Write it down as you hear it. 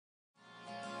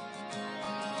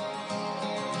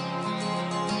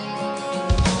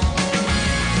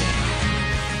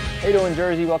you doing,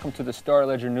 Jersey? Welcome to the Star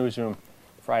Ledger Newsroom,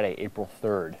 Friday, April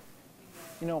 3rd.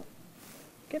 You know,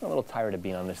 getting a little tired of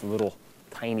being on this little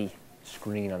tiny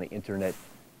screen on the internet.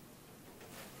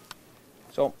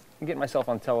 So I'm getting myself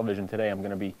on television today. I'm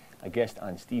going to be a guest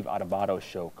on Steve Adubato's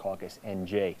show, Caucus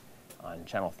NJ, on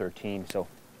Channel 13. So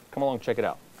come along, check it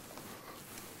out.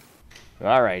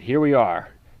 All right, here we are,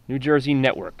 New Jersey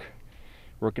Network.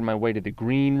 Working my way to the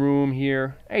green room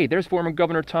here. Hey, there's former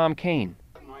Governor Tom Kean.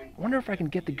 I wonder if I can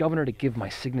get the governor to give my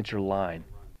signature line.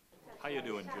 How you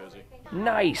doing, Jersey?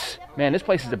 Nice! Man, this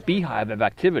place is a beehive of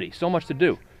activity. So much to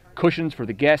do. Cushions for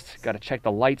the guests. Got to check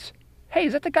the lights. Hey,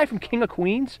 is that the guy from King of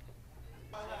Queens?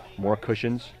 More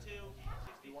cushions.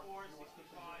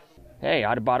 Hey,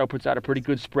 Adubato puts out a pretty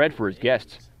good spread for his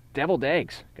guests. Deviled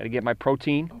eggs. Got to get my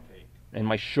protein and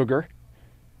my sugar.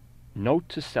 Note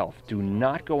to self, do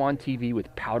not go on TV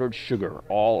with powdered sugar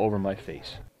all over my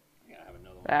face.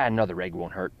 Another egg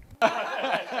won't hurt.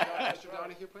 That's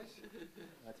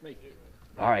me.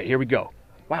 All right, here we go.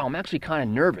 Wow, I'm actually kind of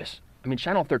nervous. I mean,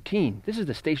 Channel 13, this is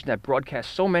the station that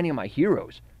broadcasts so many of my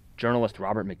heroes. Journalist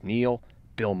Robert McNeil,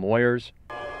 Bill Moyers.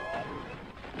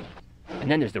 And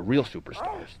then there's the real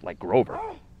superstars, like Grover.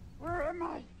 Where am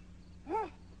I? Let's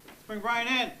bring Brian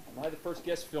in. Am I the first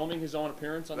guest filming his own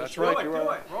appearance on That's the show? right. Do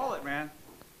it. Roll it, man.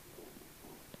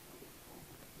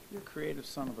 You're a creative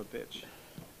son of a bitch.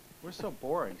 We're so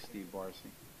boring, Steve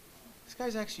Barcy. This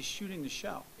guy's actually shooting the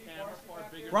show.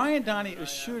 Brian Donohue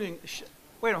is shooting.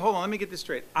 Wait, hold on. Let me get this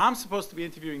straight. I'm supposed to be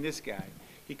interviewing this guy.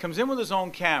 He comes in with his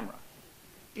own camera.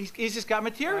 He's just got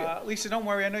material. Lisa, don't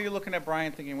worry. I know you're looking at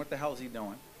Brian thinking, what the hell is he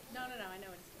doing? No, I know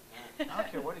what he's doing. I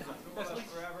don't care what he's doing. He's been with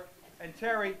us forever. And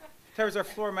Terry's our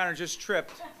floor manager, just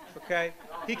tripped, okay?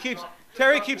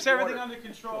 Terry keeps everything under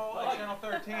control at Channel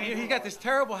 13. He got this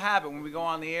terrible habit when we go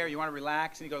on the air, you want to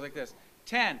relax, and he goes like this,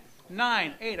 10,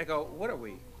 9, 8. I go, what are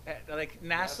we? Like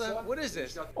NASA? What is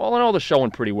this? All in all, the show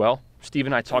went pretty well. Steve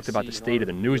and I talked about the state of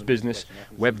the news business,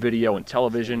 web video and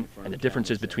television, and the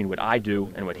differences between what I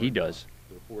do and what he does.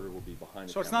 The reporter will be behind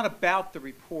the So it's camera. not about the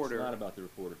reporter. It's not about the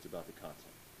reporter, it's about the content.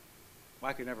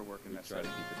 Well, I could never work in that Try to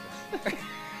stuff.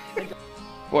 keep it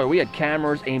Boy, we had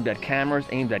cameras aimed at cameras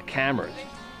aimed at cameras.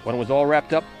 When it was all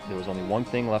wrapped up, there was only one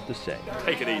thing left to say.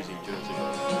 Take it easy,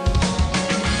 Jersey.